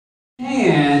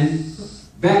And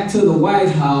back to the White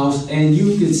House, and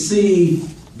you could see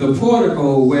the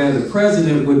portico where the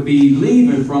president would be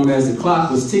leaving from as the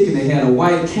clock was ticking. They had a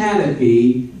white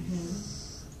canopy,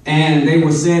 and they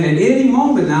were saying at any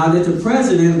moment now that the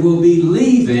president will be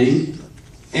leaving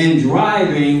and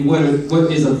driving what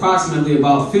is approximately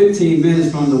about 15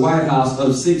 minutes from the White House of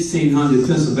 1600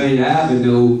 Pennsylvania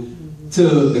Avenue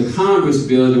to the Congress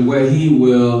building where he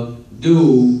will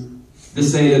do the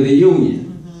State of the Union.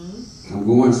 I'm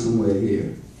going somewhere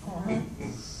here.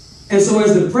 And so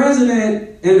as the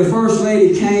president and the first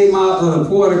lady came out of the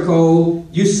portico,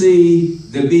 you see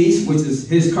the beast, which is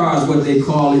his car is what they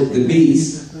call it, the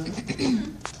beast.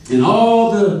 And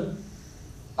all the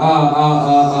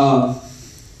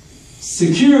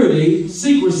security,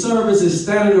 Secret Service is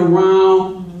standing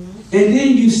around. And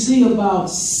then you see about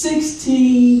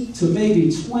 16 to maybe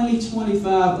 20,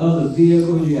 25 other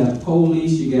vehicles. You got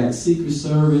police, you got Secret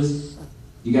Service.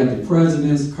 You got the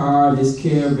president's car, his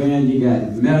caravan, you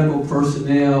got medical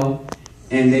personnel,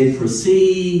 and they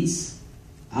proceed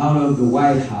out of the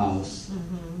White House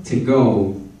to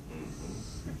go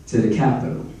to the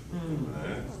Capitol.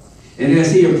 And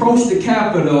as he approached the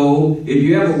Capitol, if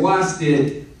you ever watched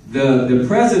it, the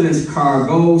president's car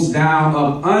goes down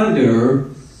up under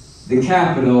the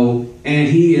Capitol, and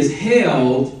he is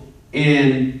held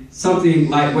in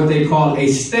something like what they call a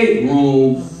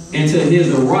stateroom until his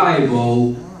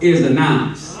arrival is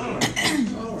announced. And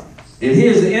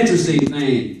here's the interesting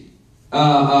thing.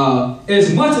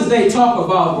 As much as they talk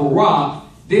about Barack,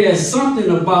 there's something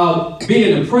about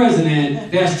being the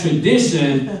president that's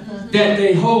tradition that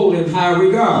they hold in high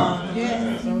regard.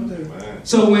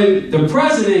 So when the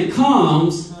president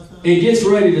comes and gets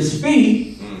ready to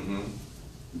speak,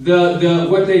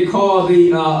 what they call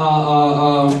the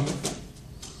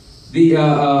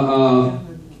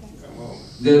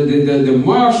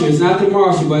marshal, it's not the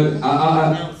marshal, but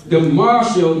the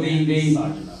marshal,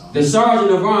 the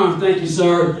sergeant of arms, thank you,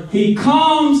 sir. He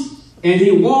comes and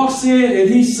he walks in and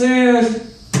he says,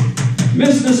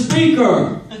 Mr.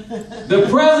 Speaker, the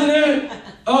President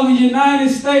of the United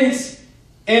States,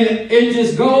 and it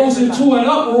just goes into an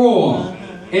uproar.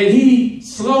 And he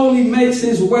slowly makes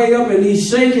his way up and he's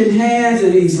shaking hands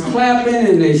and he's clapping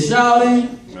and they're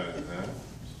shouting.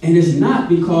 And it's not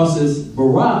because it's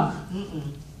Barack,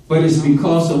 but it's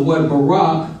because of what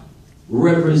Barack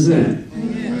represents.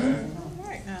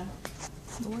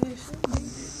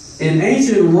 In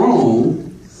ancient Rome,